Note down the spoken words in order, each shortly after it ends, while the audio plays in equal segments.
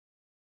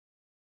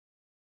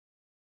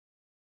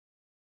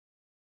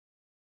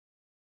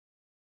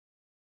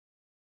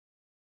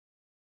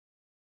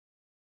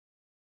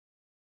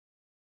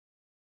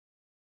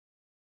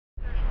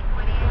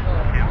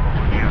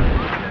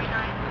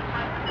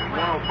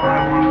Pre-flight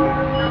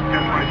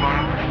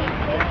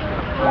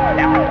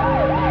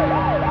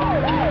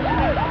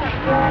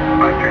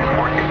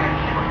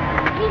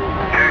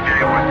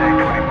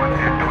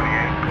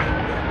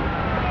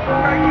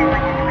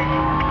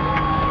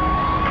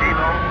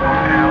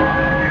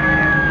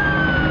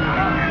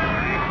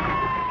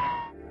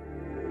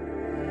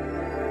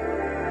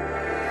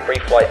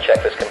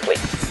checklist complete.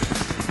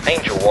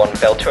 Angel 1,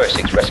 Bell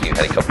 206 rescue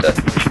helicopter.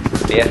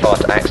 VFR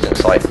to accident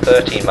site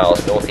 13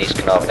 miles northeast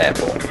Carnarvon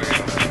Airport.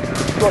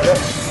 Roger.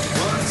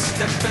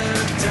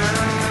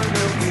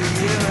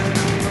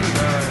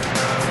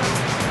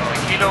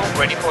 Kilo,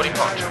 ready for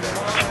departure.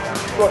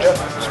 Roger.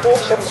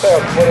 Sport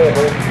 7000, one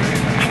airborne.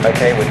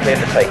 Okay, we're cleared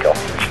for takeoff.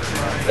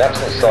 The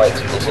accident site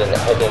is in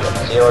heading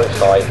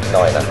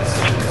 059er.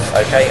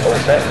 Okay, all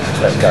set,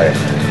 let's go.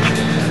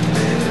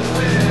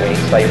 We need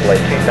to stay below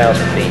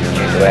 2,000 feet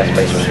due to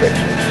airspace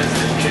restrictions.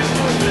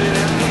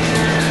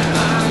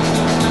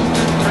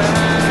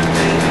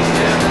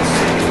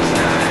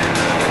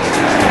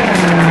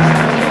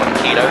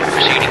 Kilo,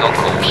 proceeding on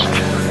course.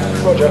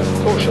 Roger.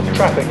 Caution,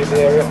 traffic in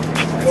the area.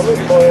 You're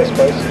moving by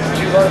airspace.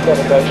 Due road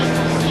navigation.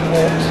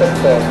 Sport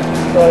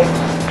 7000. Right.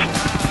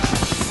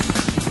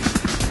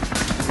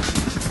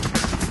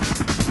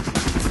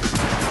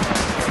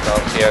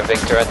 Sierra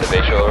Victor at the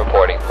visual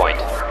reporting point.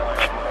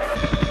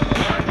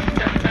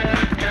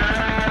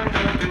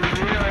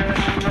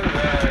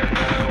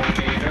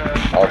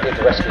 I'll give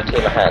the rescue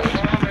team a hand.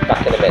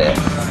 Back in a minute.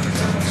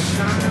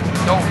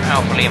 Golf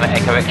Alpha Lima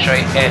Echo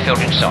X-ray, airfield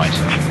in sight.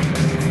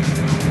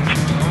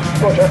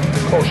 Roger.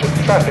 Caution,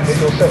 traffic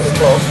until 7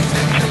 o'clock.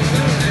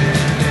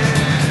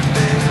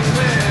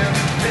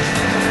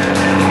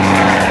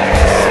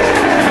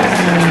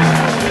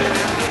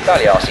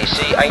 Valley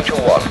RCC, Angel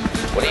 1.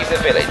 We're leaving the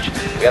village.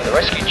 We have the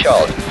rescued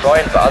child,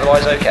 frying but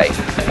otherwise okay.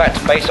 In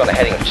fact, based on a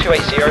heading of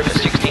 280 for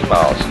 16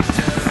 miles.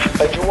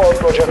 Angel 1,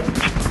 roger.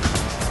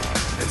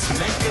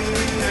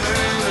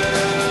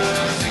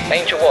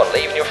 Angel 1,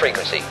 leaving your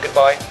frequency.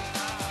 Goodbye.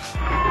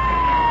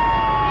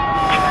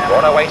 We're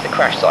on our way to the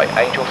crash site,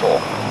 Angel 4.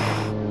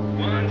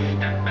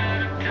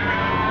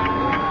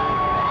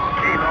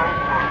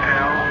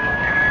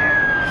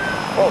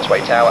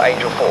 Quansway Tower,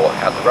 Angel 4,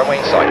 have the runway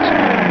in sight.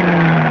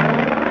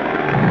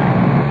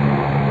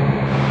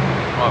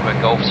 Bravo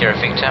Golf Sierra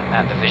Victor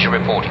at the visual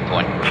reporting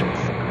point.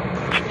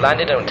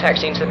 Landed and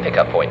taxiing to the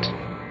pickup point.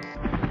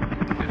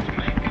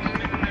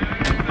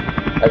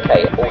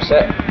 Okay, all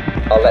set.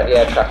 I'll let the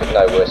air traffic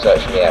know we're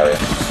searching the area.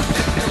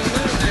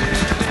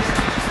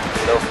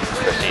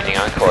 Proceeding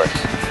on course.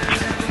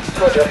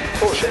 Roger.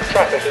 Caution,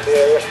 traffic in the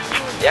area.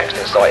 The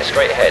accident site is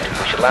straight ahead.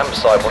 We should land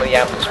beside one of the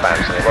ambulance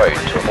vans on the road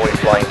to avoid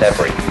flying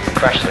debris. The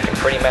crash is looking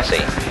pretty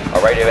messy. I'll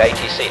radio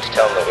ATC to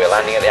tell them that we're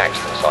landing at the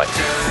accident site.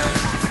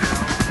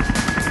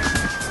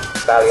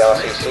 Valley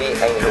RCC,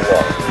 Angel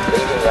 1.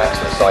 Leaving the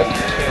accident site, 2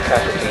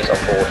 casualties on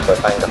board for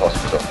Bangor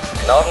Hospital.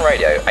 Carnarvon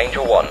Radio,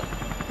 Angel 1.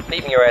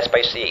 Leaving your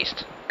airspace to the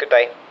east. Good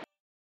day.